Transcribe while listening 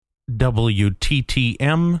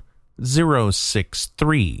WTTM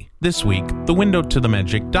 063. This week, the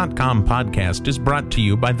WindowToTheMagic.com podcast is brought to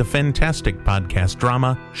you by the fantastic podcast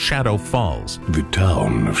drama Shadow Falls. The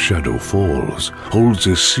town of Shadow Falls holds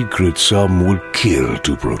a secret some will kill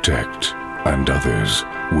to protect, and others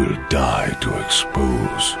will die to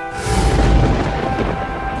expose.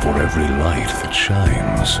 For every light that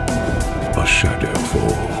shines, a shadow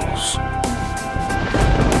falls.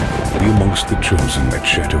 Be amongst the chosen at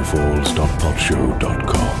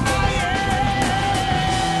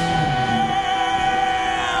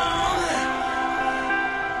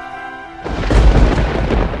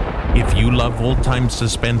If you love old-time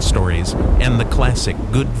suspense stories and the classic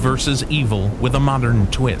good versus evil with a modern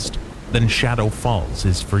twist, then Shadow Falls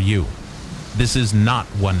is for you. This is not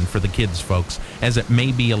one for the kids, folks, as it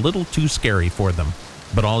may be a little too scary for them.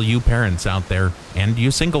 But all you parents out there, and you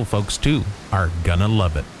single folks too, are gonna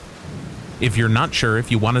love it. If you're not sure if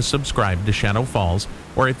you want to subscribe to Shadow Falls,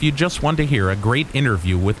 or if you just want to hear a great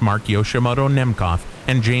interview with Mark Yoshimoto-Nemcoff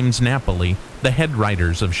and James Napoli, the head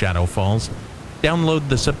writers of Shadow Falls, download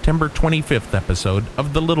the September 25th episode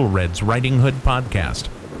of the Little Red's Riding Hood podcast.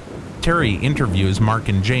 Terry interviews Mark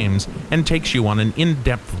and James and takes you on an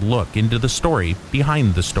in-depth look into the story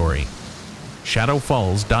behind the story.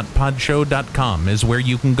 Shadowfalls.podshow.com is where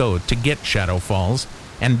you can go to get Shadow Falls,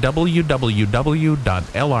 and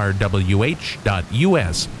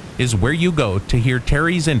www.lrwh.us is where you go to hear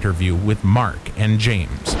Terry's interview with Mark and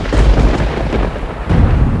James.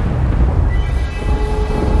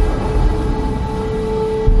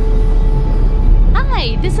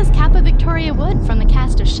 Hi, this is Kappa Victoria Wood from the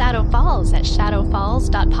cast of Shadow Falls at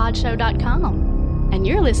shadowfalls.podshow.com, and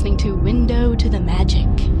you're listening to Window to the Magic.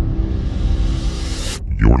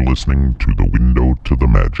 You're listening to the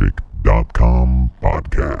WindowToTheMagic.com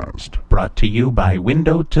podcast. Brought to you by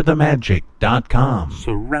WindowToTheMagic.com.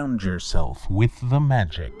 Surround yourself with the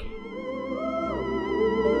magic.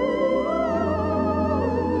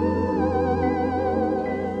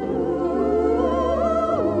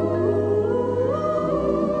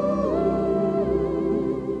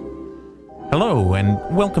 Hello, and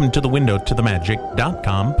welcome to the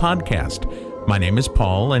WindowToTheMagic.com podcast. My name is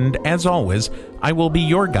Paul, and as always, I will be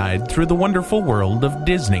your guide through the wonderful world of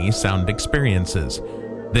Disney sound experiences.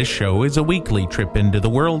 This show is a weekly trip into the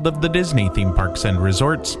world of the Disney theme parks and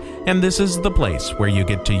resorts, and this is the place where you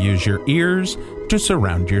get to use your ears to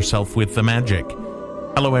surround yourself with the magic.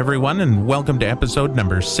 Hello, everyone, and welcome to episode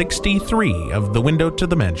number 63 of the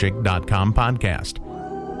WindowToTheMagic.com podcast.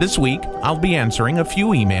 This week, I'll be answering a few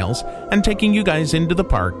emails and taking you guys into the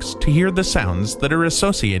parks to hear the sounds that are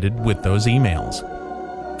associated with those emails.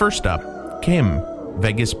 First up, Kim,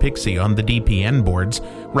 Vegas Pixie on the DPN boards,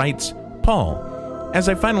 writes, Paul, as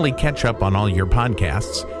I finally catch up on all your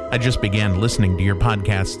podcasts, I just began listening to your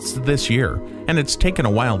podcasts this year, and it's taken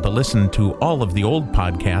a while to listen to all of the old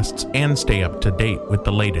podcasts and stay up to date with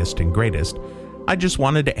the latest and greatest. I just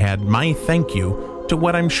wanted to add my thank you to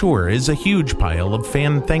what I'm sure is a huge pile of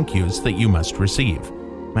fan thank yous that you must receive.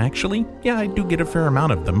 Actually, yeah, I do get a fair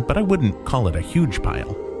amount of them, but I wouldn't call it a huge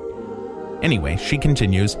pile. Anyway, she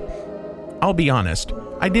continues, I'll be honest,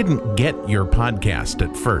 I didn't get your podcast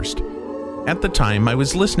at first. At the time, I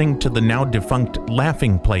was listening to the now defunct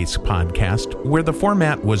Laughing Place podcast, where the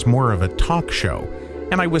format was more of a talk show,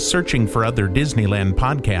 and I was searching for other Disneyland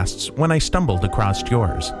podcasts when I stumbled across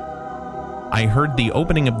yours. I heard the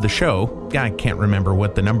opening of the show, I can't remember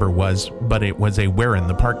what the number was, but it was a Where in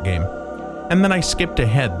the Park game. And then I skipped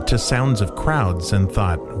ahead to sounds of crowds and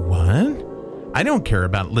thought, what? I don't care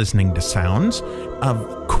about listening to sounds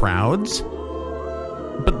of crowds.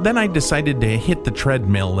 But then I decided to hit the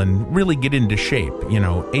treadmill and really get into shape. You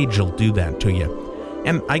know, age will do that to you.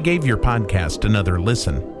 And I gave your podcast another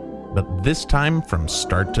listen, but this time from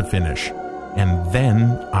start to finish. And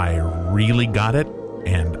then I really got it.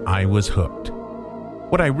 And I was hooked.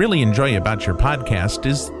 What I really enjoy about your podcast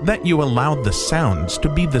is that you allow the sounds to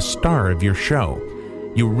be the star of your show.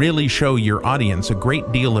 You really show your audience a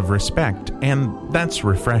great deal of respect, and that's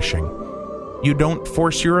refreshing. You don't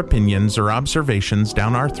force your opinions or observations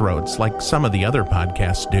down our throats like some of the other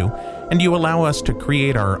podcasts do, and you allow us to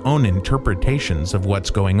create our own interpretations of what's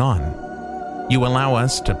going on. You allow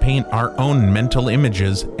us to paint our own mental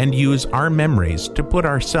images and use our memories to put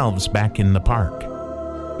ourselves back in the park.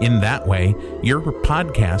 In that way, your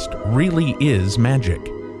podcast really is magic.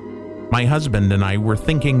 My husband and I were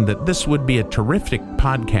thinking that this would be a terrific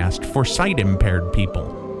podcast for sight-impaired people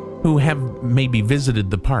who have maybe visited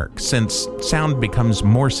the park, since sound becomes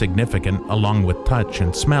more significant along with touch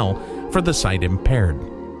and smell for the sight-impaired.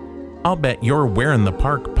 I'll bet your Where in the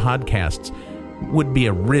Park podcasts would be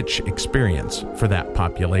a rich experience for that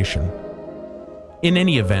population. In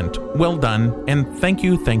any event, well done, and thank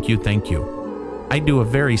you. I do a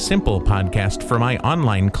very simple podcast for my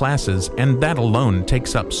online classes, and that alone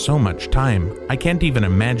takes up so much time. I can't even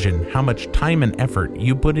imagine how much time and effort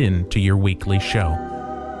you put into your weekly show.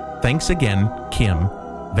 Thanks again, Kim,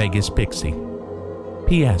 Vegas Pixie.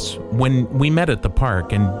 P.S. When we met at the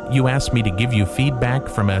park and you asked me to give you feedback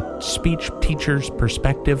from a speech teacher's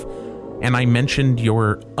perspective, and I mentioned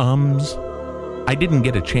your ums, I didn't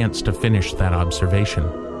get a chance to finish that observation.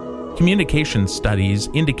 Communication studies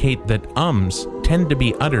indicate that ums tend to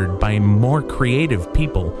be uttered by more creative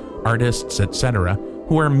people, artists, etc.,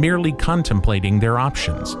 who are merely contemplating their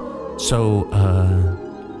options. So,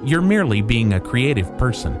 you're merely being a creative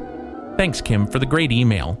person. Thanks, Kim, for the great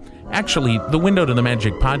email. Actually, the Window to the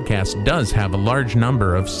Magic podcast does have a large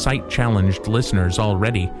number of sight-challenged listeners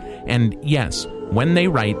already, and yes, when they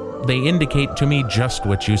write, they indicate to me just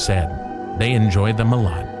what you said. They enjoy them a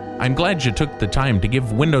lot. I'm glad you took the time to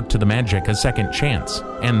give Window to the Magic a second chance,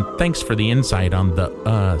 and thanks for the insight on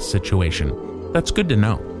the situation. That's good to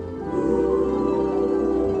know.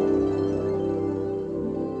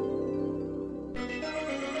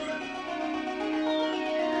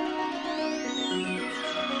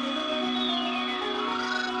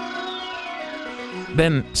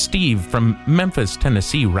 Then Steve from Memphis,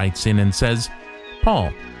 Tennessee writes in and says,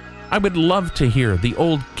 Paul, I would love to hear the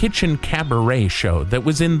old Kitchen Cabaret show that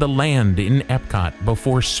was in the land in Epcot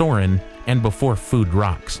before Soarin' and before Food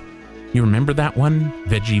Rocks. You remember that one?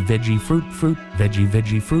 Veggie, veggie, fruit, fruit, veggie,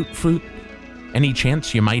 veggie, fruit, fruit. Any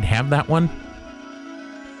chance you might have that one?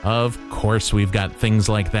 Of course we've got things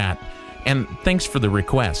like that. And thanks for the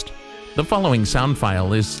request. The following sound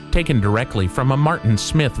file is taken directly from a Martin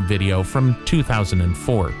Smith video from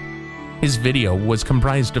 2004. His video was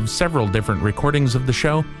comprised of several different recordings of the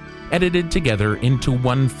show, edited together into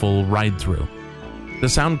one full ride-through. The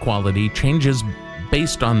sound quality changes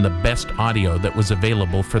based on the best audio that was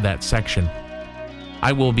available for that section.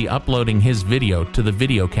 I will be uploading his video to the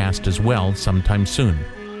videocast as well sometime soon.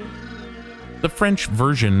 The French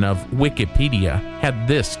version of Wikipedia had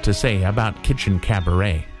this to say about Kitchen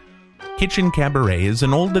Cabaret. Kitchen Cabaret is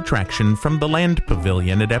an old attraction from the Land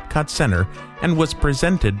Pavilion at Epcot Center and was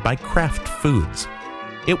presented by Kraft Foods.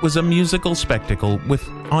 It was a musical spectacle with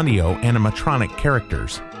audio animatronic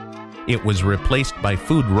characters. It was replaced by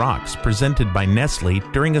Food Rocks presented by Nestle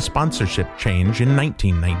during a sponsorship change in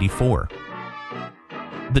 1994.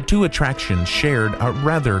 The two attractions shared a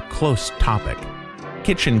rather close topic.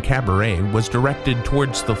 Kitchen Cabaret was directed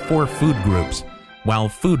towards the 4 food groups, while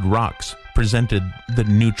Food Rocks presented the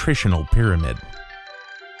nutritional pyramid.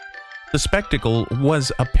 The spectacle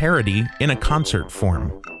was a parody in a concert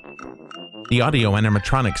form. The audio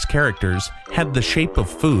animatronics characters had the shape of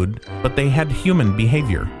food, but they had human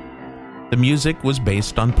behavior. The music was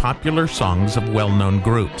based on popular songs of well-known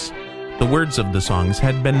groups. The words of the songs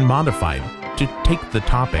had been modified to take the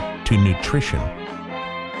topic to nutrition.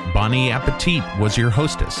 Bonnie Appetit was your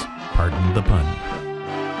hostess, pardon the pun.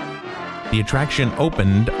 The attraction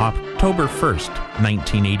opened October 1st,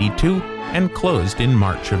 1982, and closed in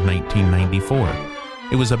March of 1994.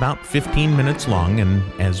 It was about 15 minutes long, and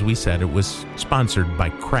as we said, it was sponsored by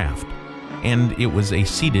Kraft, and it was a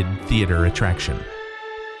seated theater attraction.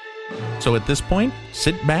 So at this point,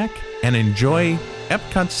 sit back and enjoy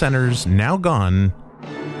Epcot Center's now gone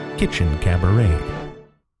Kitchen Cabaret.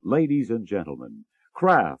 Ladies and gentlemen,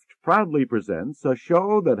 Kraft proudly presents a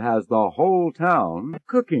show that has the whole town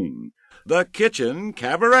cooking. The Kitchen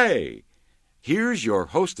Cabaret. Here's your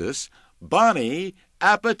hostess, Bonnie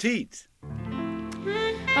Appetit.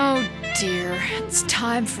 Oh dear, it's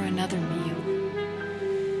time for another meal.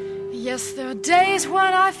 Yes, there are days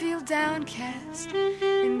when I feel downcast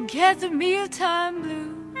and get the mealtime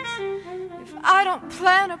blues. If I don't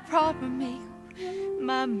plan a proper meal,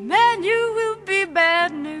 my menu will be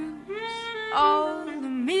bad news. All the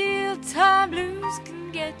mealtime blues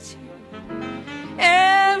can get you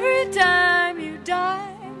every time you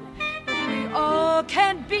dine. But we all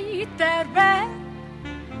can beat that rat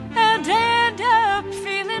and end up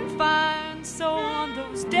feeling fine. So on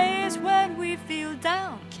those days when we feel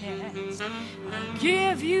downcast, I'll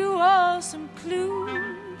give you all some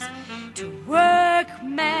clues to work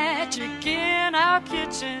magic in our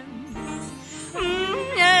kitchen.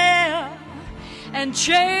 Yeah, and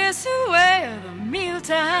chase away the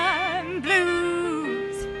mealtime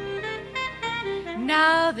blues.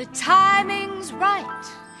 Now the timing's right,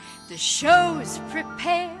 the show is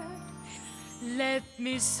prepared. Let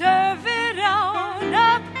me serve it on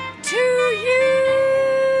up to you.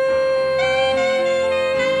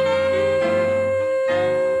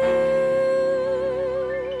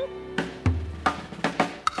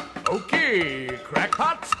 Okay,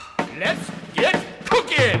 crackpots, let's get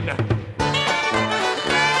cooking!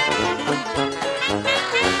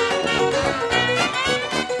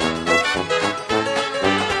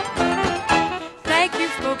 Thank you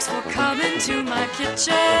folks for coming to my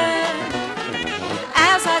kitchen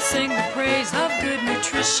as I sing the praise of good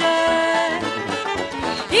nutrition.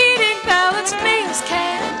 Eating balanced meals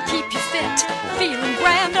can keep you fit. Feeling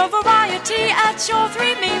grand, a variety at your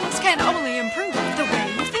 3 meals can only improve the way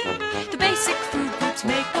you feel. The basic food groups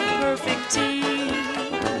make a perfect team.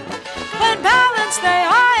 When balanced, they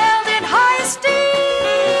are held in high esteem.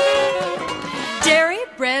 Dairy,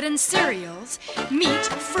 bread, and cereals, meat,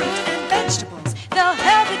 fruit, and vegetables. They'll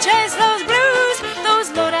help you chase those blues, those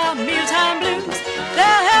low-down mealtime blues.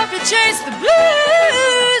 They'll help you chase the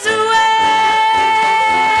blues away.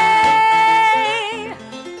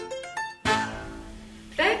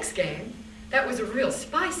 Thanks, gang. That was a real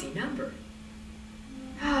spicy number.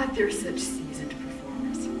 Ah, they're such seasoned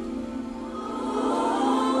performers.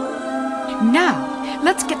 Now,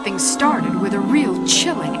 let's get things started with a real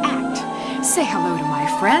chilling act. Say hello to my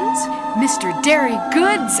friends, Mr. Dairy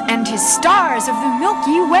Goods and his stars of the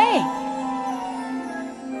Milky Way.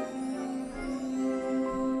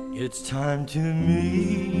 It's time to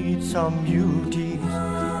meet some beauties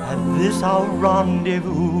at this our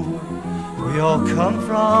rendezvous. We all come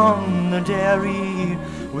from the dairy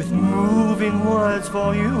with moving words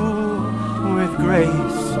for you, with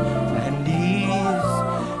grace and ease.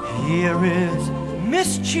 Here is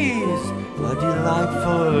Miss Cheese, a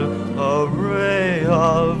delightful array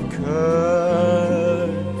of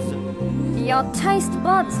curds. Your taste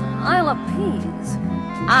buds I'll appease.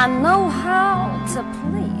 I know how to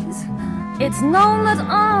please. It's known that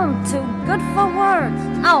I'm too good for words.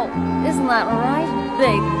 Oh, isn't that right,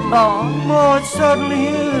 big boy? Oh, it certainly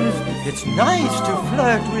is. It's nice to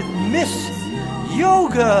flirt with Miss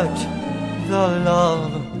Yogurt, the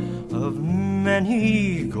love of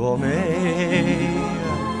many gourmets.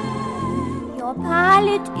 Your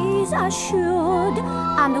palate is assured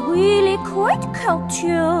and really quite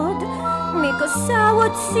cultured. Make a sour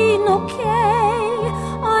scene okay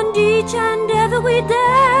on each and every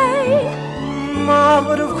day.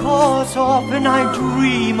 But of course, often I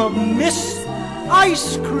dream of Miss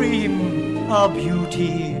Ice Cream, a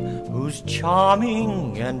beauty who's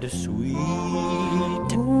charming and sweet.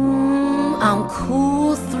 I'm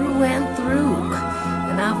cool through and through,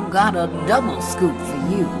 and I've got a double scoop for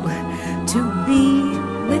you. To be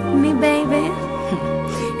with me, baby,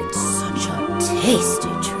 it's such a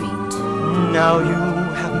tasty treat. Now you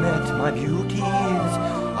have met my beauties,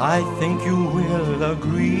 I think you will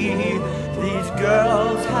agree. These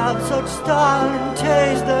girls have such style and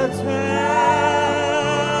taste that's heavenly.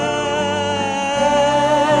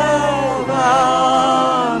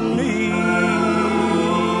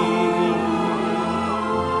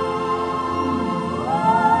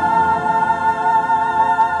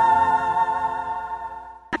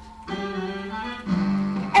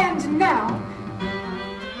 And now,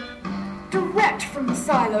 direct from the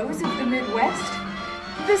silos of the Midwest,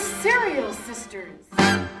 the Cereal Sisters.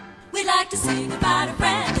 We'd like to sing about a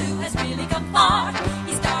friend who has really come far.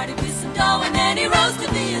 He started with some dough and then he rose to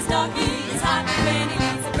be a star. He is hot when he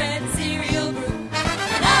leads the bread and cereal group.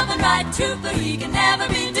 An oven right true, but he can never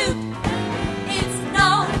be duped. It's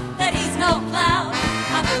known that he's no clown.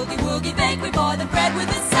 A boogie woogie bakery boy, the bread with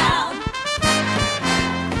a sound.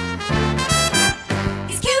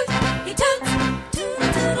 He's cute, he toots, toodle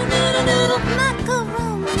toodle noodle noodle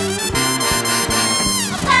macaroni.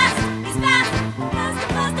 He's fast,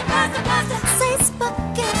 pasta, say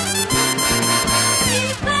spaghetti. He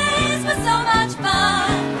plays with so much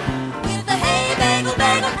fun, with the hay bagel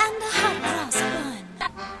and the hot cross bun.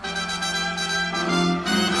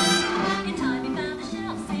 In time he found the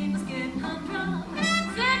shelf, he was getting humdrum.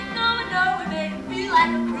 Sitting on the door, it made him feel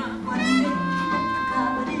like a crumb. One day he opened the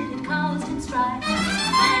cupboard and it caused him strife.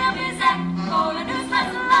 Ran up his act for a new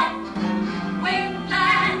slice of life. Waiting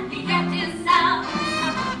blind, he kept his sound. A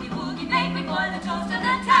boogie woogie bakery boy, the toast of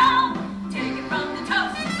the town. Take it from the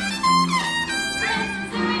toast. Bread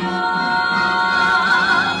and cereal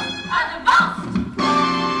are the most.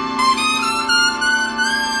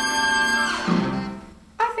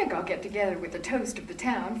 I think I'll get together with the toast of the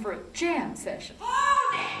town for a jam session.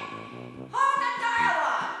 Hold it! Hold the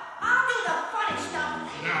dialogue! I'll do the funny stuff.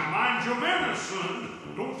 Now mind your manners,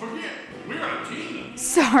 son. Don't forget, we're a team.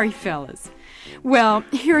 Sorry, fellas. Well,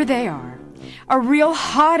 here they are. A real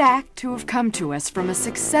hot act to have come to us from a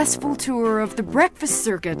successful tour of the breakfast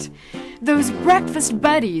circuit. Those breakfast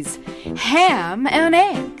buddies, ham and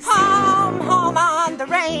eggs. Home, home on the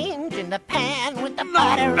range, in the pan with the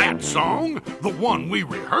butter. That song, the one we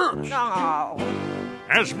rehearsed. Oh.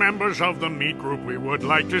 As members of the meat group, we would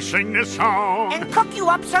like to sing this song. And cook you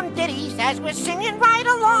up some ditties as we're singing right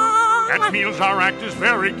along. At meals, our act is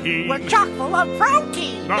very keen. We're chock full of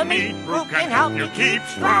protein. The meat group can help you keep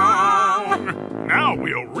strong. Now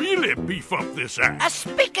we'll really beef up this act.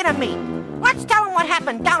 Speaking of meat, let's tell them what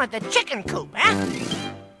happened down at the chicken coop, eh?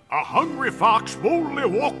 A hungry fox boldly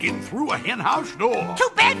walking through a henhouse door. Too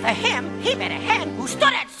bad for him. He met a hen who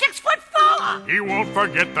stood at 6'4". He won't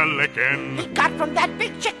forget the licking he got from that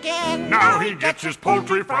big chicken. Now he gets his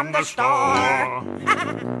poultry from the store.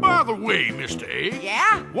 By the way, Mr. Egg.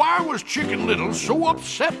 Yeah? Why was Chicken Little so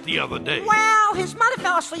upset the other day? Well, his mother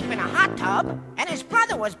fell asleep in a hot tub, and his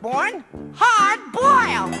brother was born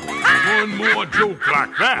hard-boiled. One more joke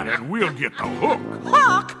like that, and we'll get the hook.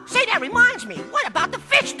 Hook? Say, that reminds me. What about the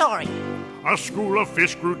fish story? A school of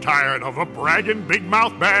fish grew tired of a bragging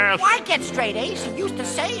big-mouth bass. Why get straight A's, he used to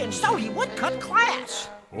say, and so he would cut class.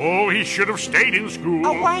 Oh, he should have stayed in school.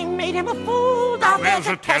 A wine made him a fool. Now there's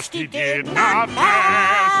a test he did not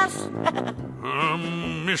pass.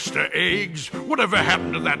 Mr. Eggs, whatever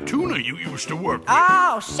happened to that tuna you used to work with?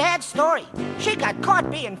 Oh, sad story. She got caught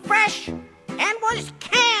being fresh and was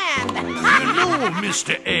canned. You know,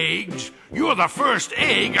 Mr. Eggs, you're the first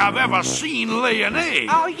egg I've ever seen lay an egg.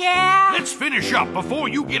 Oh, yeah? Let's finish up before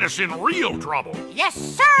you get us in real trouble. Yes,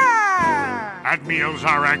 sir! At meals,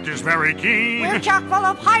 our act is very keen. We're chock full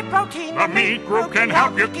of high protein. The meat group can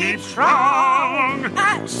help you keep strong.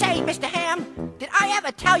 Say, Mr. Ham, did I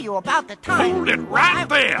ever tell you about the time? Hold it right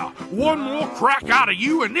there. One more crack out of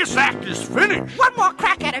you and this act is finished. One more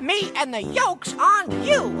crack out of me and the yoke's on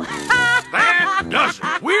you. That does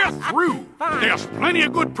it. We're through. Fine. There's plenty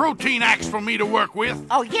of good protein acts for me to work with.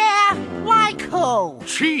 Oh, yeah? Like who?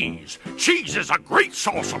 Cheese. Cheese is a great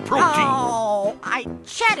source of protein. Oh, I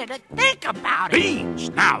shudder to think about it. Beans.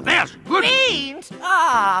 Now, there's good... Beans?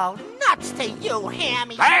 Oh, nuts to you,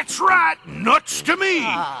 Hammy. That's right. Nuts to me.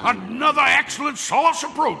 Another excellent source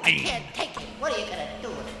of protein. I can't take it. What are you going to do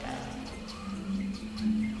with it?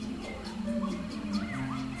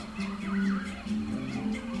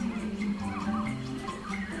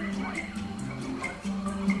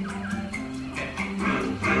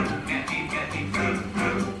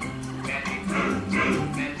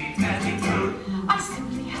 I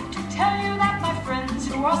simply have to tell you that my friends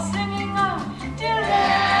who are singing are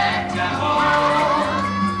delectable.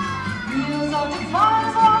 Meals of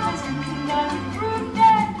supplies are thinking and fruit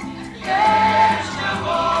and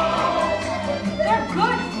vegetables. They're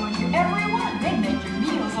good for you, everyone. They make your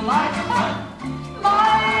meals a lot of fun.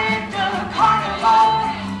 Like the carnival,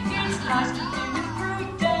 it's nice to do with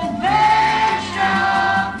fruit and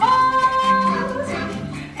vegetables.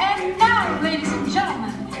 And now, ladies and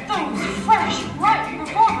gentlemen, those fresh, ripe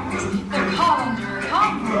performers, the colander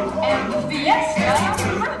combo and the fiesta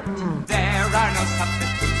fruit. There are no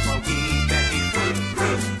substitutes for wee veggie fruit,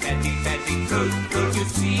 veggie fruit. You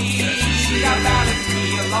see, our balanced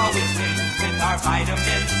meal always wins with our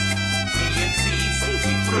vitamins. B and C,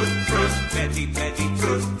 sleepy fruit, veggie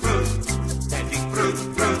fruit, veggie fruit.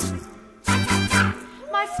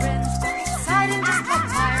 My friends were excited just like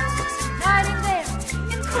fireworks igniting there.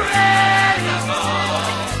 Incredible!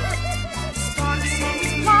 Sparks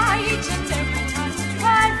always fly each and every time we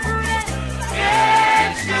try fruit and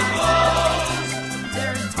vegetables.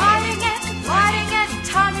 They're inviting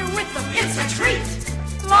anytime you're with them. It's a treat,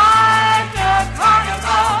 like a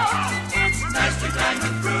carnival. It's nice to dine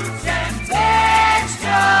with fruits and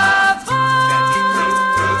vegetables.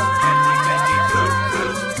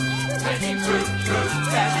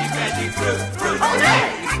 Veggie fruit.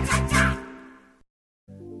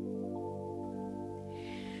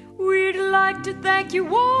 We'd like to thank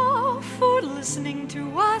you all for listening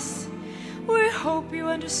to us. We hope you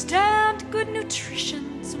understand good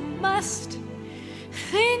nutrition's a must.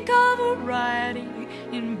 Think of variety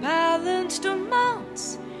in balanced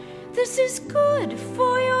amounts. This is good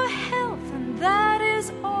for your health, and that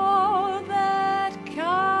is all that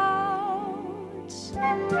counts.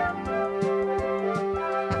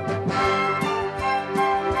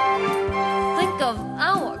 Think of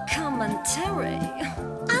our commentary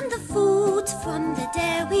on the foods from the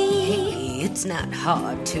dairy. It's not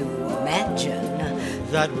hard to imagine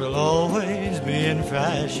that will always be in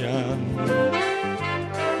fashion.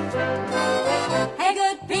 Hey,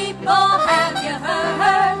 good people, have you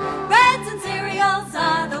heard? Breads and cereals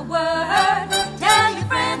are the word. Tell your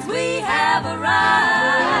friends we have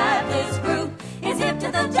arrived. This group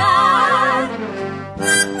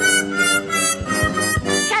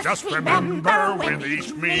Just remember with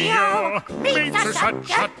each meal meats are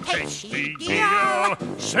such a tasty deal.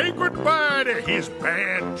 Say goodbye to his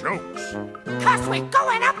bad jokes, 'cause we're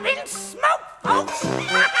going up in smoke, folks.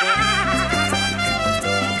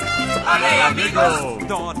 Hey, amigos,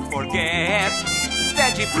 don't forget,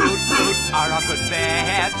 veggie fruit are a good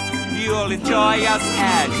bet. You'll enjoy us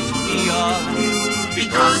at each meal,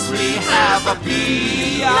 because we have a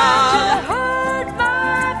meal. Heard,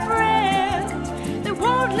 my friend, they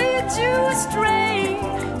won't lead you astray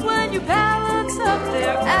when you balance up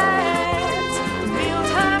their act.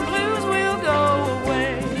 Mealtime blues will go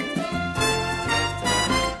away.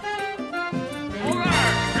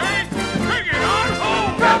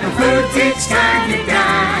 Proper foods each time you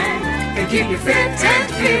dine can keep you fit and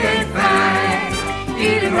feeling fine.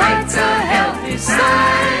 Eating right's a healthy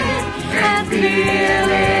sign, and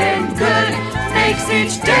feeling good makes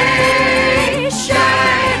each day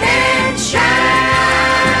shine and shine.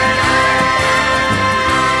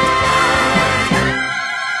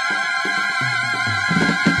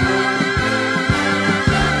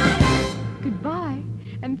 Goodbye,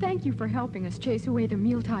 and thank you for helping us chase away the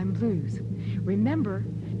mealtime blues. Remember,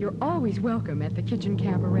 you're always welcome at the Kitchen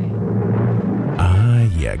Cabaret.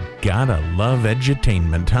 You gotta love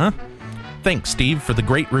edutainment, huh? Thanks, Steve, for the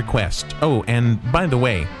great request. Oh, and by the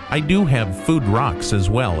way, I do have Food Rocks as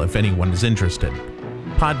well if anyone is interested.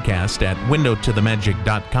 Podcast at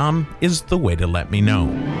WindowToTheMagic.com is the way to let me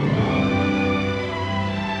know.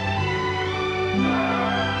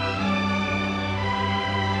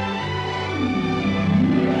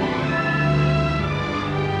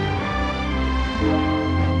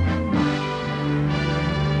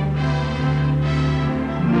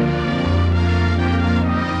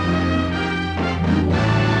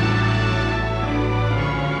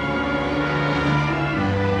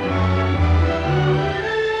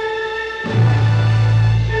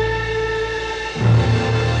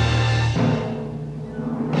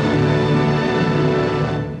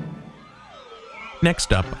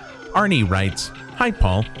 Next up, Arnie writes, "Hi,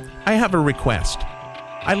 Paul. I have a request.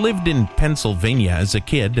 I lived in Pennsylvania as a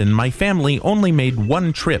kid, and my family only made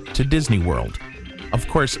one trip to Disney World. Of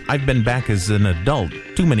course, I've been back as an adult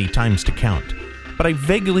too many times to count, but I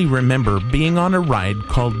vaguely remember being on a ride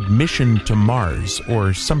called Mission to Mars,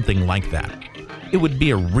 or something like that. It would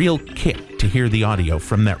be a real kick to hear the audio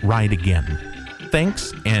from that ride again.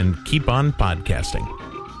 Thanks, and keep on podcasting."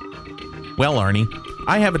 Well, Arnie,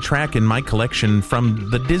 I have a track in my collection from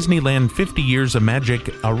the Disneyland 50 Years of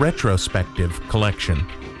Magic, a retrospective collection,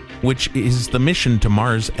 which is the Mission to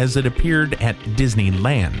Mars as it appeared at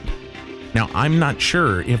Disneyland. Now, I'm not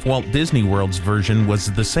sure if Walt Disney World's version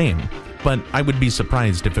was the same, but I would be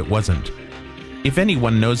surprised if it wasn't. If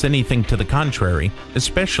anyone knows anything to the contrary,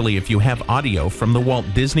 especially if you have audio from the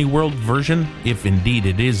Walt Disney World version, if indeed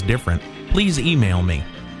it is different, please email me.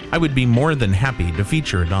 I would be more than happy to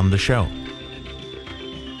feature it on the show.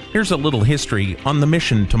 Here's a little history on the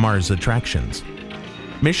Mission to Mars attractions.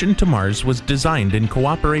 Mission to Mars was designed in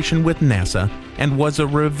cooperation with NASA and was a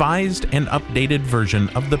revised and updated version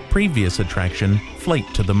of the previous attraction,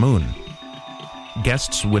 Flight to the Moon.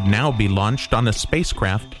 Guests would now be launched on a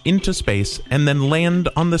spacecraft into space and then land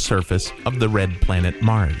on the surface of the red planet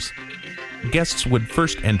Mars. Guests would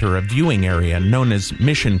first enter a viewing area known as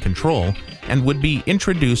Mission Control and would be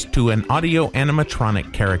introduced to an audio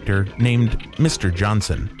animatronic character named Mr.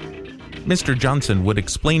 Johnson. Mr. Johnson would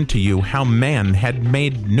explain to you how man had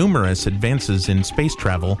made numerous advances in space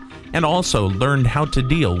travel and also learned how to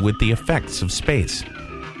deal with the effects of space.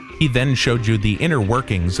 He then showed you the inner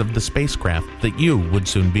workings of the spacecraft that you would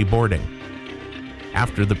soon be boarding.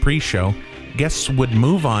 After the pre-show, guests would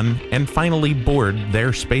move on and finally board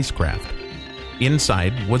their spacecraft.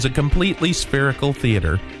 Inside was a completely spherical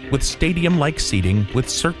theater with stadium-like seating with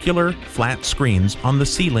circular, flat screens on the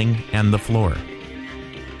ceiling and the floor.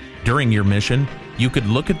 During your mission, you could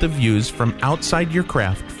look at the views from outside your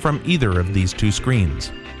craft from either of these two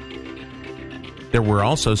screens. There were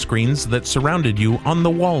also screens that surrounded you on the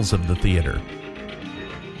walls of the theater.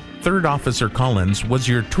 Third Officer Collins was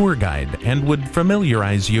your tour guide and would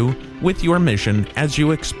familiarize you with your mission as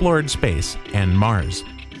you explored space and Mars.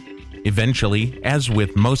 Eventually, as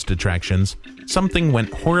with most attractions, something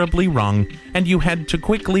went horribly wrong and you had to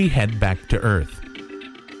quickly head back to Earth.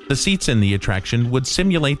 The seats in the attraction would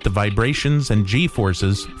simulate the vibrations and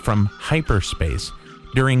G-forces from hyperspace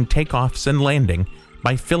during takeoffs and landing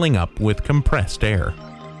by filling up with compressed air.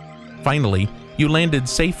 Finally, you landed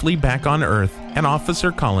safely back on Earth, and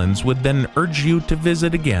Officer Collins would then urge you to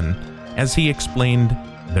visit again, as he explained,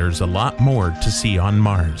 "There's a lot more to see on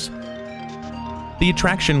Mars." The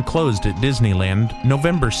attraction closed at Disneyland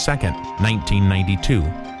November 2nd, 1992,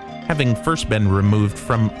 having first been removed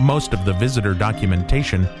from most of the visitor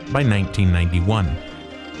documentation by 1991.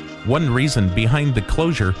 One reason behind the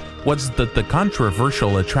closure was that the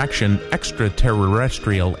controversial attraction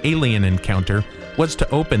Extraterrestrial Alien Encounter was to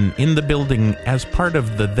open in the building as part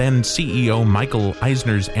of the then CEO Michael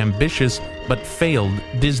Eisner's ambitious but failed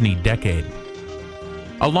Disney decade.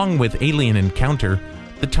 Along with Alien Encounter,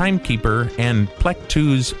 The Timekeeper and Plek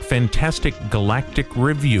 2's Fantastic Galactic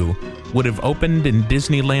Review would have opened in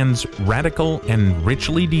Disneyland's radical and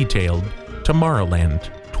richly detailed Tomorrowland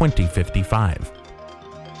 2055.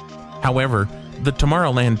 However, the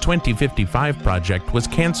Tomorrowland 2055 project was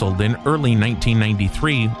canceled in early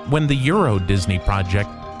 1993 when the Euro Disney project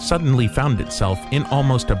suddenly found itself in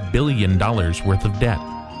almost $1 billion worth of debt.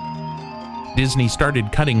 Disney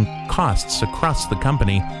started cutting costs across the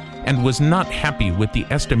company and was not happy with the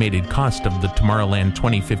estimated cost of the Tomorrowland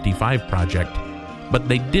 2055 project, but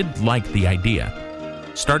they did like the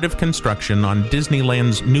idea. Start of construction on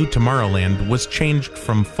Disneyland's new Tomorrowland was changed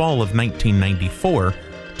from fall of 1994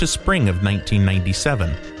 to spring of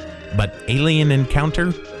 1997, but Alien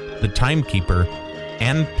Encounter, The Timekeeper,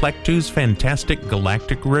 and Plek 2's Fantastic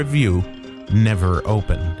Galactic Review never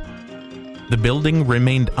opened. The building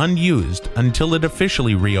remained unused until it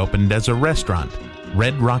officially reopened as a restaurant,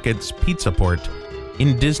 Red Rocket's Pizza Port,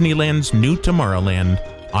 in Disneyland's new Tomorrowland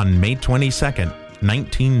on May 22,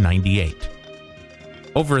 1998.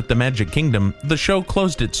 Over at the Magic Kingdom, the show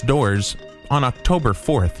closed its doors on October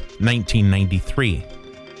 4th, 1993.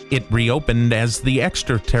 It reopened as the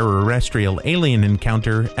Extraterrestrial Alien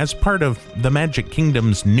Encounter as part of the Magic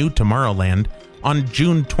Kingdom's new Tomorrowland on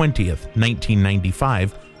June 20th,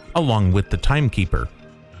 1995, along with The Timekeeper.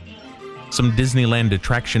 Some Disneyland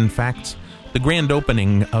attraction facts. The grand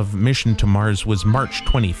opening of Mission to Mars was March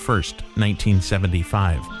 21st,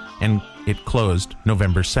 1975, and it closed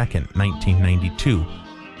November 2nd, 1992.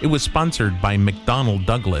 It was sponsored by McDonnell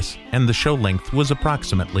Douglas, and the show length was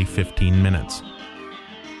approximately 15 minutes.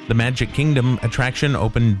 The Magic Kingdom attraction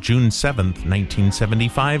opened June 7th,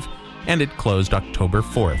 1975, and it closed October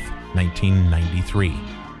 4th, 1993.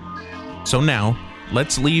 So now,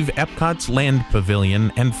 let's leave Epcot's Land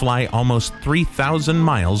Pavilion and fly almost 3,000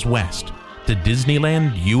 miles west to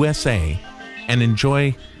Disneyland, USA, and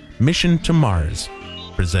enjoy Mission to Mars,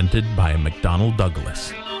 presented by McDonnell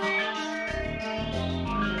Douglas.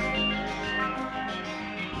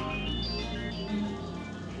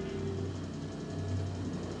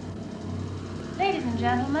 Ladies and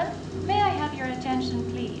gentlemen, may I have your attention,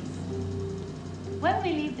 please? When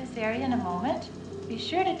we leave this area in a moment, be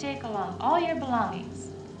sure to take along all your belongings,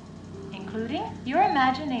 including your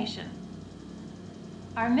imagination.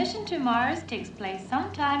 Our mission to Mars takes place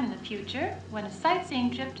sometime in the future when a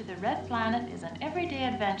sightseeing trip to the Red Planet is an everyday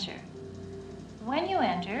adventure. When you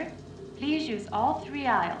enter, please use all 3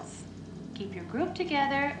 aisles. Keep your group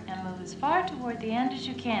together and move as far toward the end as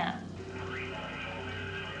you can.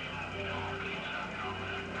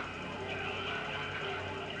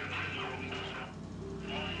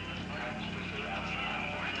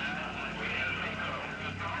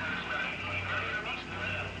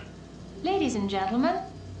 Ladies and gentlemen,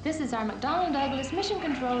 this is our McDonnell Douglas Mission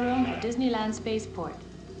Control Room at Disneyland Spaceport.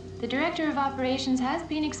 The Director of Operations has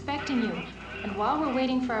been expecting you, and while we're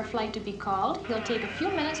waiting for our flight to be called, he'll take a few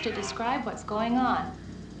minutes to describe what's going on.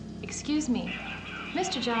 Excuse me.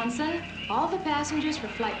 Mr. Johnson, all the passengers for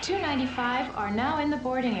Flight 295 are now in the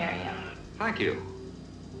boarding area. Thank you.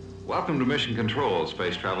 Welcome to Mission Control,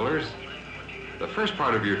 space travelers. The first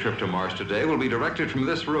part of your trip to Mars today will be directed from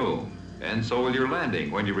this room, and so will your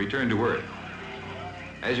landing when you return to Earth.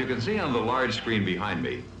 As you can see on the large screen behind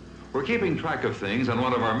me, we're keeping track of things on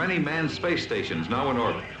one of our many manned space stations now in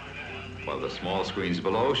orbit, while the small screens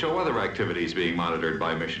below show other activities being monitored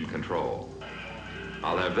by Mission Control.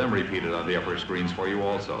 I'll have them repeated on the upper screens for you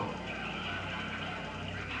also.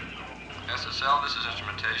 SSL, this is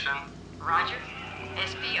instrumentation. Roger.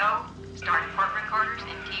 SPO, start port recorders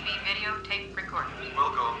and TV video tape recorders.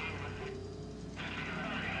 Wilco.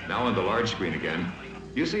 Now on the large screen again,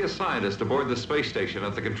 you see a scientist aboard the space station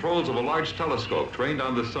at the controls of a large telescope trained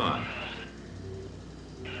on the sun.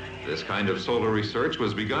 This kind of solar research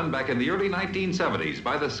was begun back in the early 1970s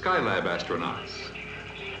by the Skylab astronauts.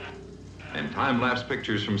 And time-lapse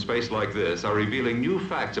pictures from space like this are revealing new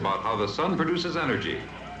facts about how the sun produces energy,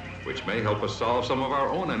 which may help us solve some of our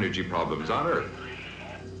own energy problems on Earth.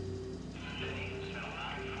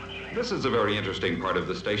 This is a very interesting part of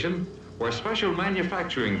the station, where special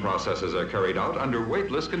manufacturing processes are carried out under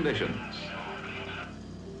weightless conditions.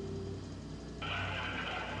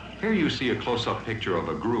 Here you see a close-up picture of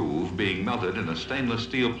a groove being melted in a stainless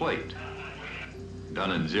steel plate.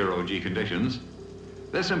 Done in zero-G conditions,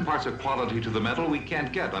 This imparts a quality to the metal we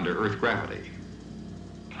can't get under Earth gravity.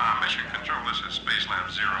 Mission Control, this is Spacelab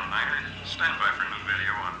 09er. Stand by for new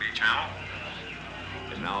video on B channel.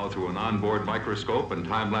 And now, through an onboard microscope and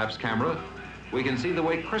time-lapse camera, we can see the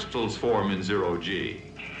way crystals form in zero-G.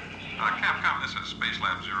 Capcom, this is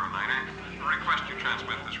Spacelab 09er. Request you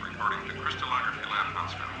transmit this recording to Crystallography Lab,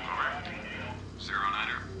 Huntsville. Over.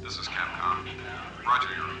 09er, this is Capcom. Roger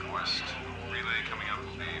your request. Relay coming up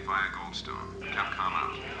will be via Goldstone. Capcom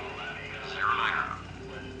out. 09er.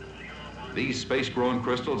 These space-grown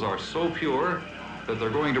crystals are so pure that they're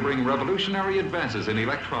going to bring revolutionary advances in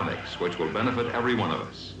electronics, which will benefit every one of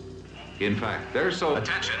us. In fact, they're so...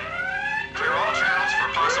 Attention! Clear all channels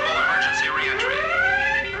for possible emergency re-entry.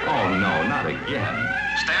 Oh, no, not again.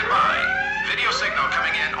 Stand by. Video signal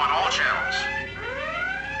coming in on all channels.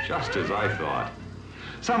 Just as I thought.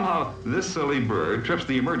 Somehow, this silly bird trips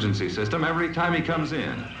the emergency system every time he comes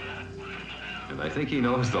in. And I think he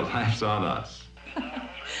knows the laugh's on us.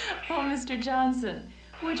 Oh, Mr. Johnson,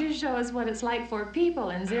 would you show us what it's like for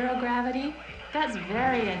people in zero gravity? That's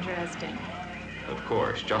very interesting. Of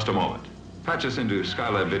course. Just a moment. Patch us into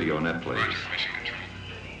Skylab Video Net, please.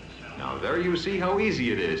 Now, there you see how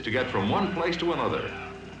easy it is to get from one place to another.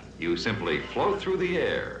 You simply float through the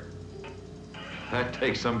air. That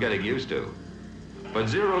takes some getting used to. But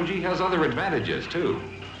zero-G has other advantages, too.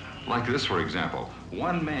 Like this, for example.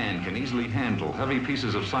 One man can easily handle heavy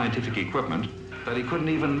pieces of scientific equipment that he couldn't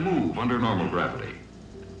even move under normal gravity.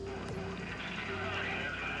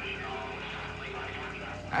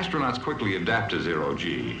 Astronauts quickly adapt to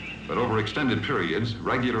zero-G, but over extended periods,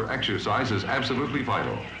 regular exercise is absolutely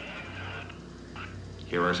vital.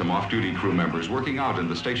 Here are some off-duty crew members working out in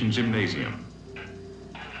the station's gymnasium.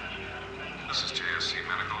 This is JSC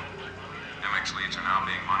Medical. MX leads are now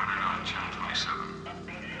being monitored on channel 27.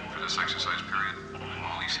 For this exercise period,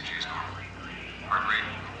 all ECGs normal. Heart rate,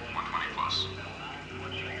 120 plus.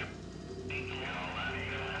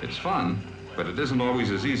 It's fun, but it isn't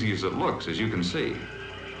always as easy as it looks, as you can see.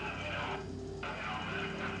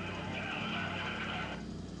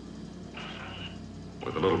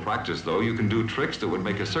 With a little practice, though, you can do tricks that would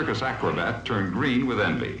make a circus acrobat turn green with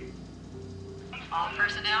envy. All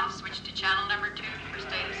personnel, switch to channel number 2 for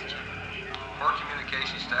status check. Core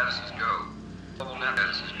communication status is go. Global net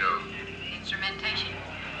status is go. Instrumentation.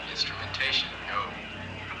 Instrumentation, go.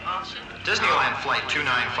 Propulsion. Disneyland Flight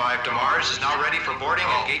 295 to Mars is now ready for boarding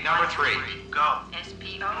at gate number 3. Go.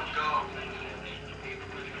 SPO. Go.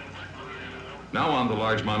 Now on the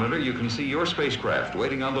large monitor, you can see your spacecraft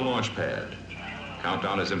waiting on the launch pad.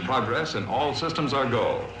 Countdown is in progress and all systems are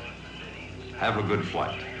go. Have a good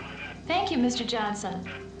flight. Thank you, Mr. Johnson.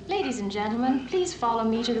 Ladies and gentlemen, please follow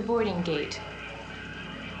me to the boarding gate.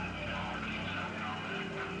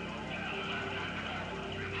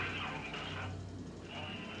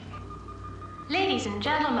 Ladies and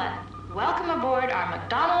gentlemen, welcome aboard our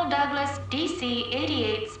McDonnell Douglas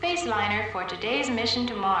DC-88 space liner for today's mission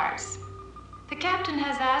to Mars. The captain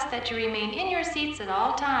has asked that you remain in your seats at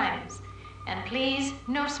all times. And please,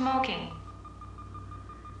 no smoking.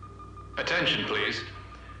 Attention, please.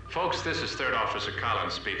 Folks, this is Third Officer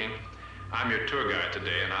Collins speaking. I'm your tour guide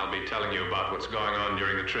today, and I'll be telling you about what's going on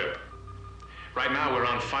during the trip. Right now, we're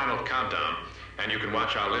on final countdown, and you can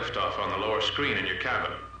watch our liftoff on the lower screen in your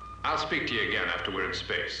cabin. I'll speak to you again after we're in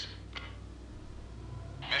space.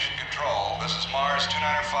 Mission Control, this is Mars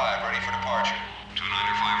 295, ready for departure.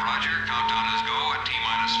 295, roger. Countdown is go at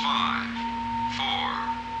T-minus 5,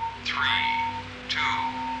 4, 3, 2,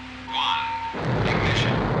 1,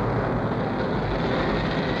 ignition.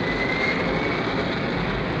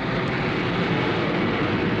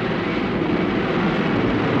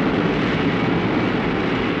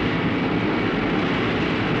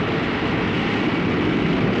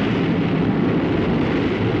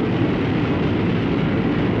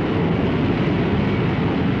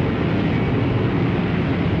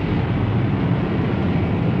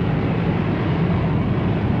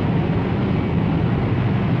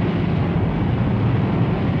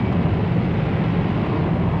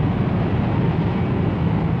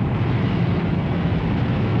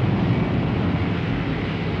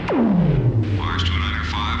 Mars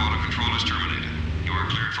 295, autocontrol is terminated. You are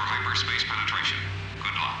cleared for hyperspace penetration.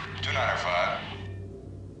 Good luck. 295.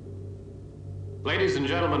 Ladies and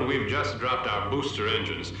gentlemen, we've just dropped our booster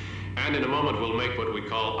engines, and in a moment we'll make what we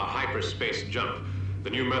call a hyperspace jump, the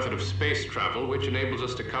new method of space travel which enables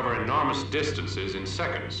us to cover enormous distances in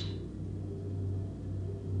seconds.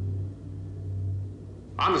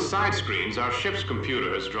 On the side screens, our ship's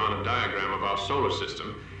computer has drawn a diagram of our solar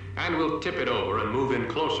system, and we'll tip it over and move in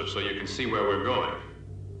closer so you can see where we're going.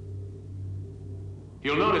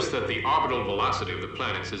 You'll notice that the orbital velocity of the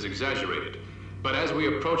planets is exaggerated, but as we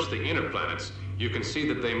approach the inner planets, you can see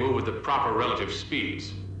that they move at the proper relative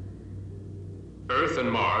speeds. Earth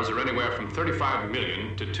and Mars are anywhere from 35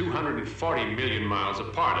 million to 240 million miles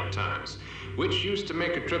apart at times, which used to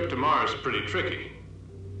make a trip to Mars pretty tricky.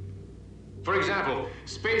 For example,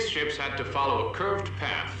 spaceships had to follow a curved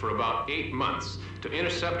path for about 8 months to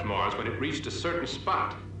intercept Mars when it reached a certain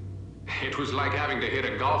spot. It was like having to hit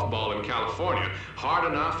a golf ball in California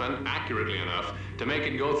hard enough and accurately enough to make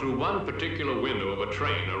it go through one particular window of a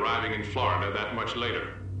train arriving in Florida that much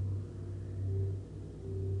later.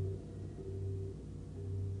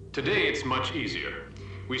 Today it's much easier.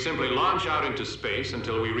 We simply launch out into space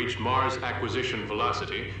until we reach Mars Acquisition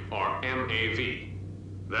Velocity, or MAV.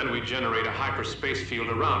 Then we generate a hyperspace field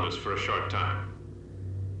around us for a short time.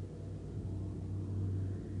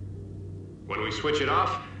 When we switch it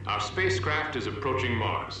off, our spacecraft is approaching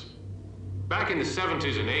Mars. Back in the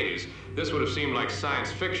 70s and 80s, this would have seemed like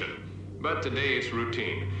science fiction, but today it's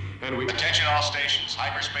routine, and we... Attention all stations,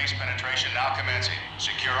 hyperspace penetration now commencing.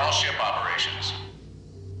 Secure all ship operations.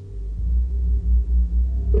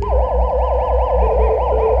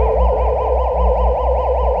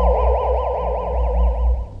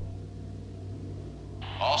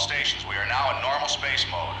 All stations, we are now in normal space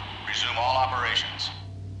mode. Resume all operations.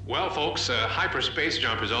 Well, folks, a hyperspace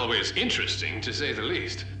jump is always interesting, to say the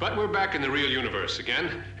least. But we're back in the real universe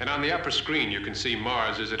again, and on the upper screen you can see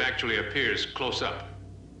Mars as it actually appears close up.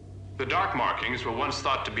 The dark markings were once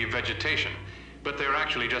thought to be vegetation, but they're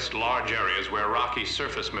actually just large areas where rocky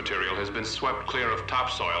surface material has been swept clear of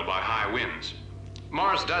topsoil by high winds.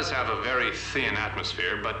 Mars does have a very thin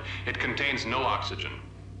atmosphere, but it contains no oxygen.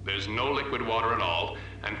 There's no liquid water at all,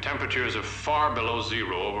 and temperatures are far below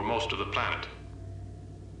zero over most of the planet.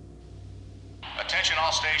 Attention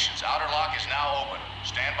all stations, outer lock is now open.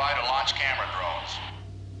 Stand by to launch camera drones.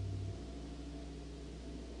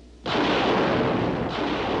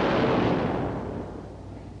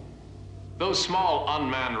 Those small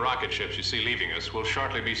unmanned rocket ships you see leaving us will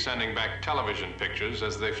shortly be sending back television pictures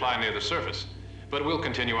as they fly near the surface, but we'll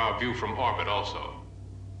continue our view from orbit also.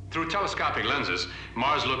 Through telescopic lenses,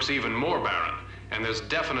 Mars looks even more barren, and there's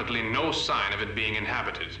definitely no sign of it being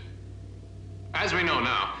inhabited. As we know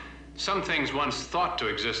now, some things once thought to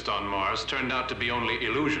exist on Mars turned out to be only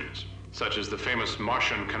illusions, such as the famous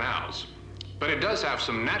Martian canals. But it does have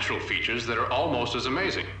some natural features that are almost as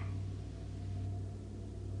amazing.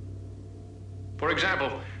 For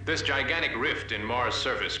example, this gigantic rift in Mars'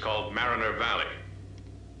 surface called Mariner Valley.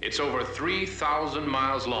 It's over 3,000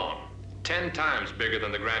 miles long, 10 times bigger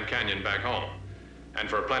than the Grand Canyon back home. And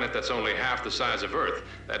for a planet that's only half the size of Earth,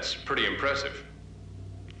 that's pretty impressive.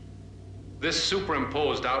 This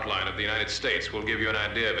superimposed outline of the United States will give you an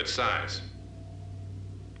idea of its size.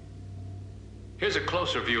 Here's a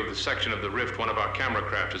closer view of the section of the rift one of our camera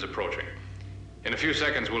craft is approaching. In a few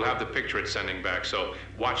seconds, we'll have the picture it's sending back, so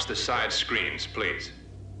watch the side screens, please.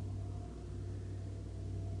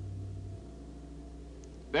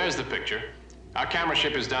 There's the picture. Our camera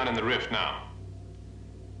ship is down in the rift now.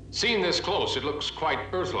 Seen this close, it looks quite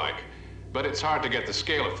Earth-like, but it's hard to get the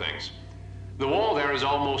scale of things. The wall there is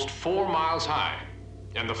almost 4 miles high,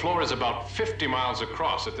 and the floor is about 50 miles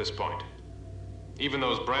across at this point. Even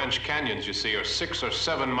those branch canyons you see are 6 or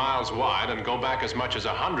 7 miles wide and go back as much as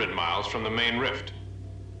 100 miles from the main rift.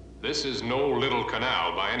 This is no little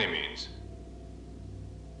canal by any means.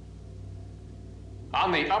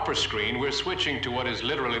 On the upper screen, we're switching to what is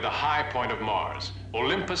literally the high point of Mars,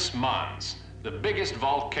 Olympus Mons, the biggest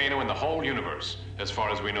volcano in the whole universe, as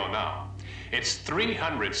far as we know now. It's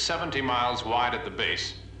 370 miles wide at the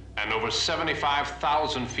base and over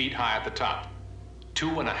 75,000 feet high at the top.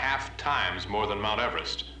 2.5 times more than Mount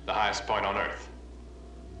Everest, the highest point on Earth.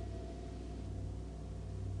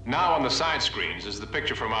 Now on the side screens is the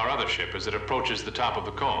picture from our other ship as it approaches the top of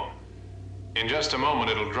the cone. In just a moment,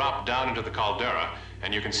 it'll drop down into the caldera,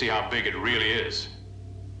 and you can see how big it really is.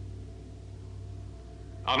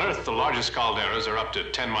 On Earth, the largest calderas are up to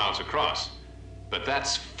 10 miles across, but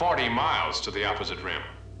that's 40 miles to the opposite rim.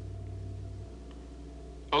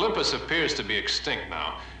 Olympus appears to be extinct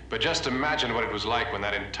now, but just imagine what it was like when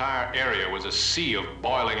that entire area was a sea of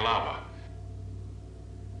boiling lava.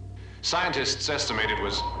 Scientists estimate it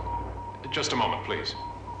was... Just a moment, please.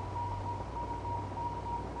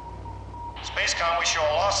 Spacecom, we show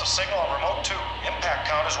a loss of signal on remote 2. Impact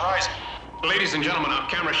count is rising. Ladies and gentlemen, our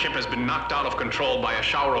camera ship has been knocked out of control by a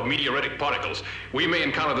shower of meteoritic particles. We may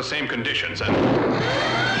encounter the same conditions and...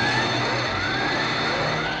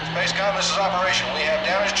 Spacecom, this is Operation. We have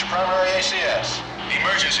damage to primary ACS.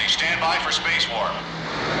 Emergency. Stand by for space warp.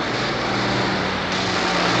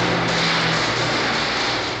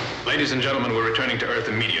 Ladies and gentlemen, we're returning to Earth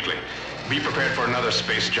immediately. Be prepared for another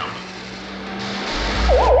space jump.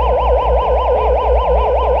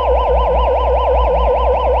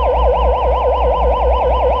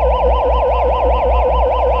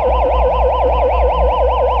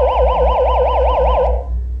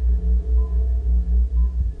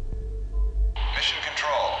 Mission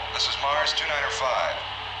Control, this is Mars 295.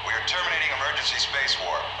 We are terminating emergency space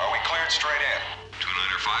warp. Are we cleared straight in?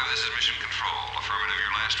 295, this is Mission Control. Affirmative, your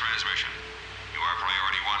last transmission. You are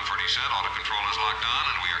priority 1 for descent. Auto control is locked on,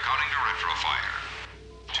 and we are counting to retrofire.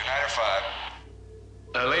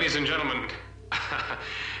 295. Ladies and gentlemen,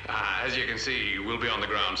 as you can see, we'll be on the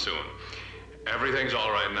ground soon. Everything's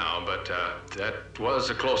all right now, but that was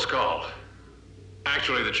a close call.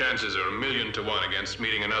 Actually, the chances are 1,000,000 to 1 against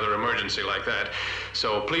meeting another emergency like that.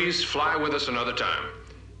 So please fly with us another time.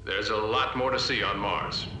 There's a lot more to see on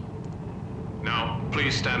Mars. Now,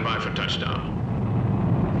 please stand by for touchdown.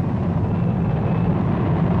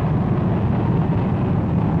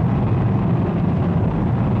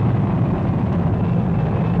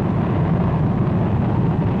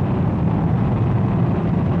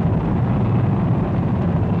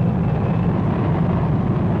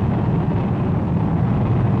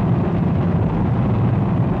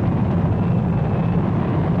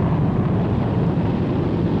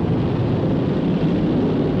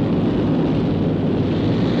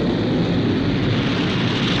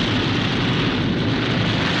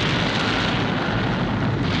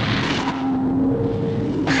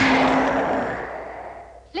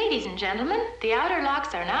 Gentlemen, the outer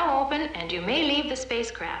locks are now open and you may leave the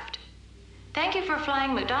spacecraft. Thank you for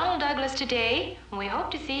flying McDonnell Douglas today, and we hope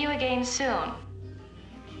to see you again soon.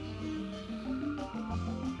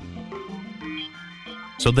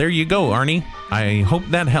 So there you go, Arnie. I hope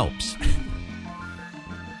that helps.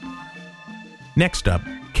 Next up,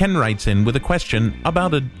 Ken writes in with a question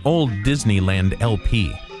about an old Disneyland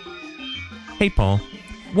LP. Hey, Paul.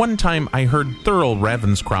 One time I heard Thurl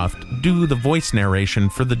Ravenscroft do the voice narration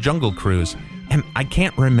for the Jungle Cruise, and I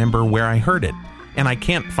can't remember where I heard it, and I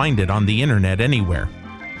can't find it on the internet anywhere.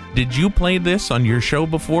 Did you play this on your show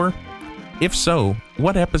before? If so,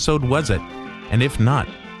 what episode was it? And if not,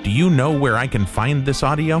 do you know where I can find this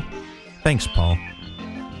audio? Thanks, Paul.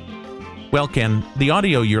 Well, Ken, the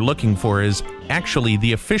audio you're looking for is actually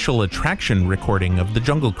the official attraction recording of the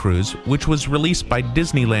Jungle Cruise, which was released by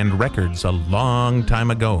Disneyland Records a long time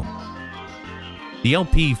ago. The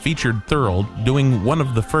LP featured Thurl doing one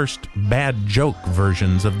of the first bad joke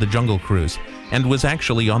versions of the Jungle Cruise, and was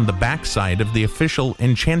actually on the backside of the official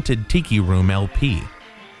Enchanted Tiki Room LP.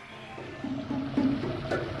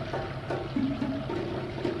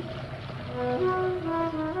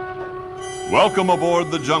 Welcome aboard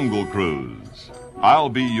the Jungle Cruise. I'll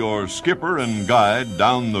be your skipper and guide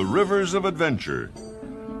down the rivers of adventure.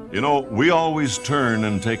 You know, we always turn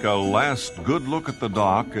and take a last good look at the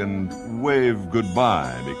dock and wave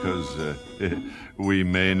goodbye because we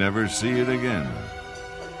may never see it again.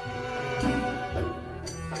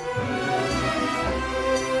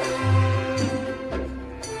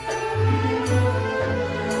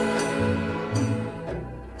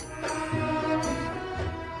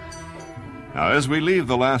 Now, as we leave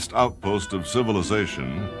the last outpost of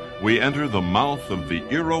civilization, we enter the mouth of the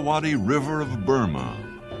Irrawaddy River of Burma,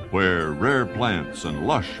 where rare plants and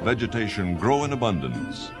lush vegetation grow in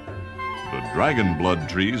abundance. The dragon blood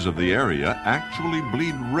trees of the area actually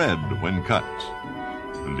bleed red when cut.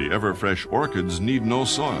 And the ever-fresh orchids need no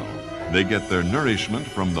soil. They get their nourishment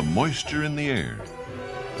from the moisture in the air.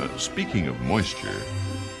 Speaking of moisture,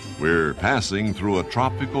 we're passing through a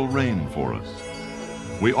tropical rainforest.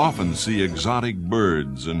 We often see exotic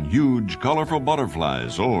birds and huge, colorful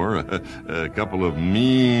butterflies, or a couple of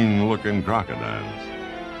mean-looking crocodiles.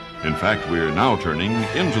 In fact, we're now turning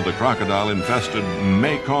into the crocodile-infested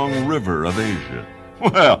Mekong River of Asia.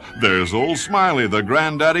 Well, there's old Smiley, the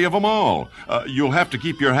granddaddy of them all. You'll have to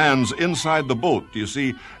keep your hands inside the boat. You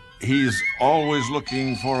see, he's always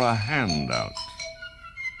looking for a handout.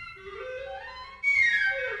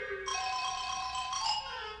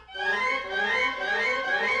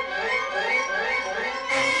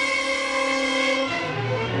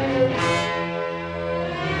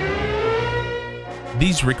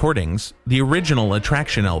 These recordings, the original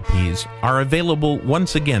attraction LPs, are available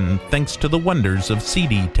once again thanks to the wonders of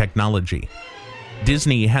CD technology.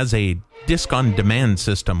 Disney has a disc-on-demand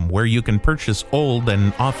system where you can purchase old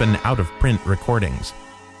and often out-of-print recordings.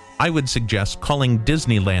 I would suggest calling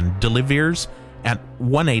Disneyland Deliveers at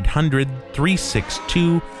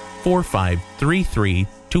 1-800-362-4533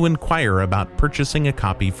 to inquire about purchasing a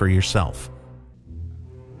copy for yourself.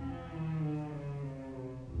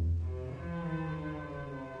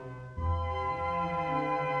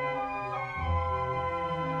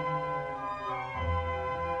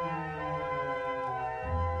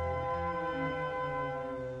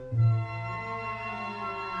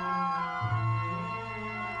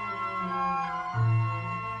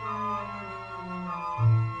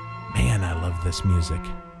 love this music.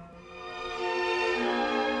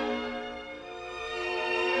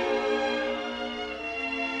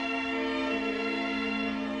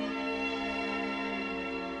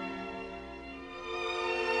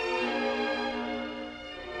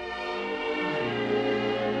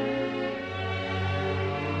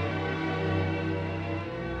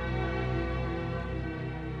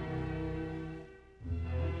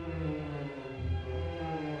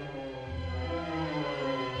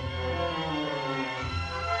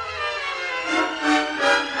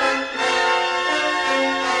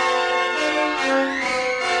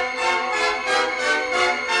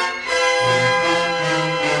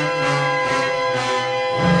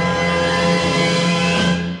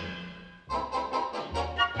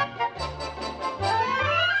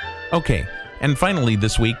 Okay, and finally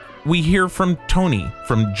this week, we hear from Tony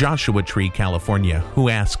from Joshua Tree, California, who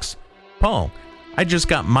asks, Paul, I just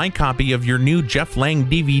got my copy of your new Jeff Lang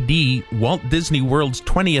DVD, Walt Disney World's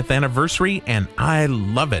 20th Anniversary, and I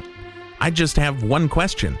love it. I just have one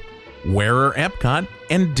question. Where are Epcot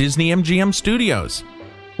and Disney MGM Studios?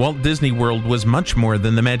 Walt Disney World was much more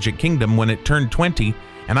than the Magic Kingdom when it turned 20,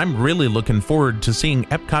 and I'm really looking forward to seeing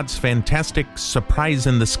Epcot's fantastic Surprise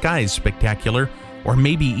in the Skies spectacular, or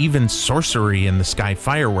maybe even Sorcery in the Sky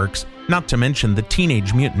fireworks, not to mention the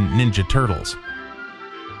Teenage Mutant Ninja Turtles.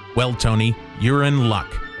 Well, Tony, you're in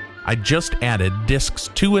luck. I just added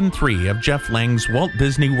discs 2 and 3 of Jeff Lang's Walt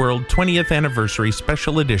Disney World 20th Anniversary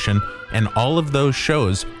Special Edition, and all of those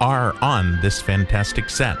shows are on this fantastic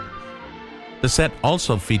set. The set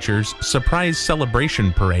also features Surprise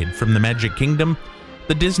Celebration Parade from the Magic Kingdom,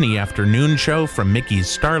 the Disney Afternoon Show from Mickey's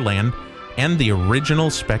Starland, and the original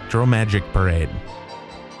Spectro Magic Parade.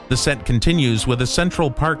 The set continues with a Central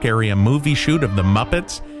Park area movie shoot of the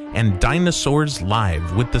Muppets and Dinosaurs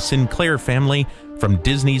Live with the Sinclair family from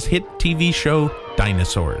Disney's hit TV show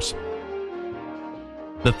Dinosaurs.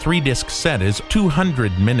 The 3-disc set is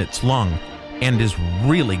 200 minutes long and is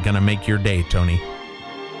really gonna make your day, Tony.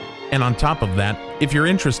 And on top of that, if you're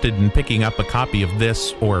interested in picking up a copy of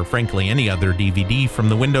this, or frankly any other DVD from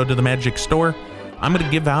the Window to the Magic store, I'm going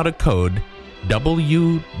to give out a code,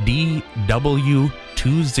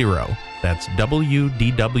 WDW20. That's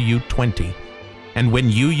WDW20. And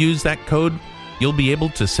when you use that code, you'll be able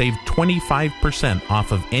to save 25%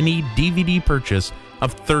 off of any DVD purchase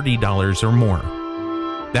of $30 or more.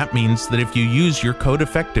 That means that if you use your code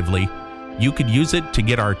effectively, you could use it to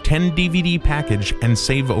get our 10 DVD package and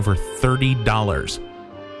save over $30.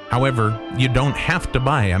 However, you don't have to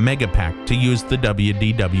buy a mega pack to use the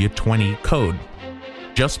WDW20 code.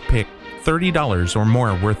 Just pick $30 or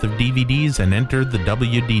more worth of DVDs and enter the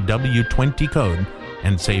WDW20 code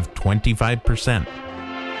and save 25%.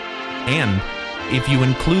 And if you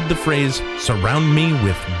include the phrase, "Surround me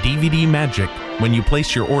with DVD magic," when you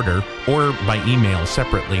place your order, or by email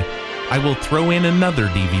separately, I will throw in another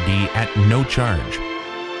DVD at no charge.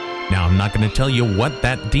 Now, I'm not going to tell you what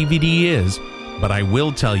that DVD is, but I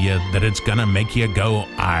will tell you that it's going to make you go,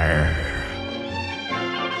 "Arr."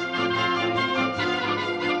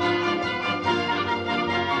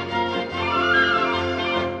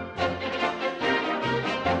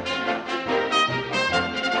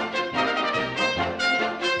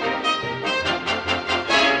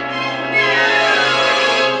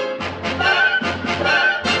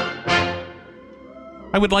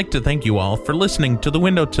 I would like to thank you all for listening to the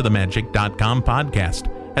WindowToTheMagic.com podcast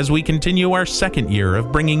as we continue our second year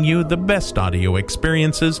of bringing you the best audio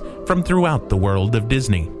experiences from throughout the world of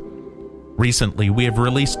Disney. Recently, we have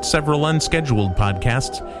released several unscheduled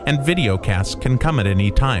podcasts, and videocasts can come at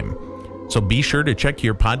any time. So be sure to check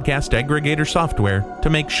your podcast aggregator software to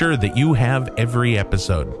make sure that you have every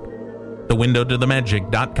episode. The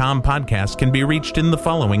WindowToTheMagic.com podcast can be reached in the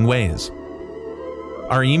following ways.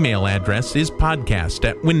 Our email address is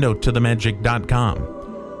podcast@windowtothemagic.com.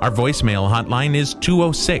 Our voicemail hotline is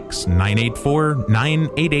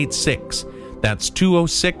 206-984-9886. That's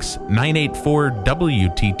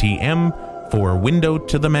 206-984-WTTM for Window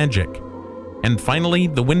to the Magic. And finally,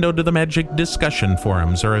 the Window to the Magic discussion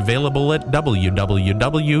forums are available at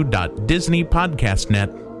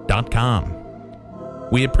www.disneypodcastnet.com.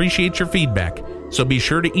 We appreciate your feedback, so be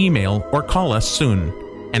sure to email or call us soon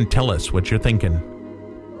and tell us what you're thinking.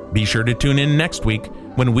 Be sure to tune in next week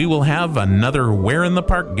when we will have another Where in the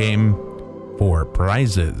Park game for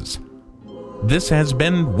prizes. This has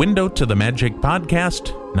been Window to the Magic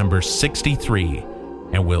podcast number 63,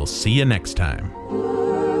 and we'll see you next time.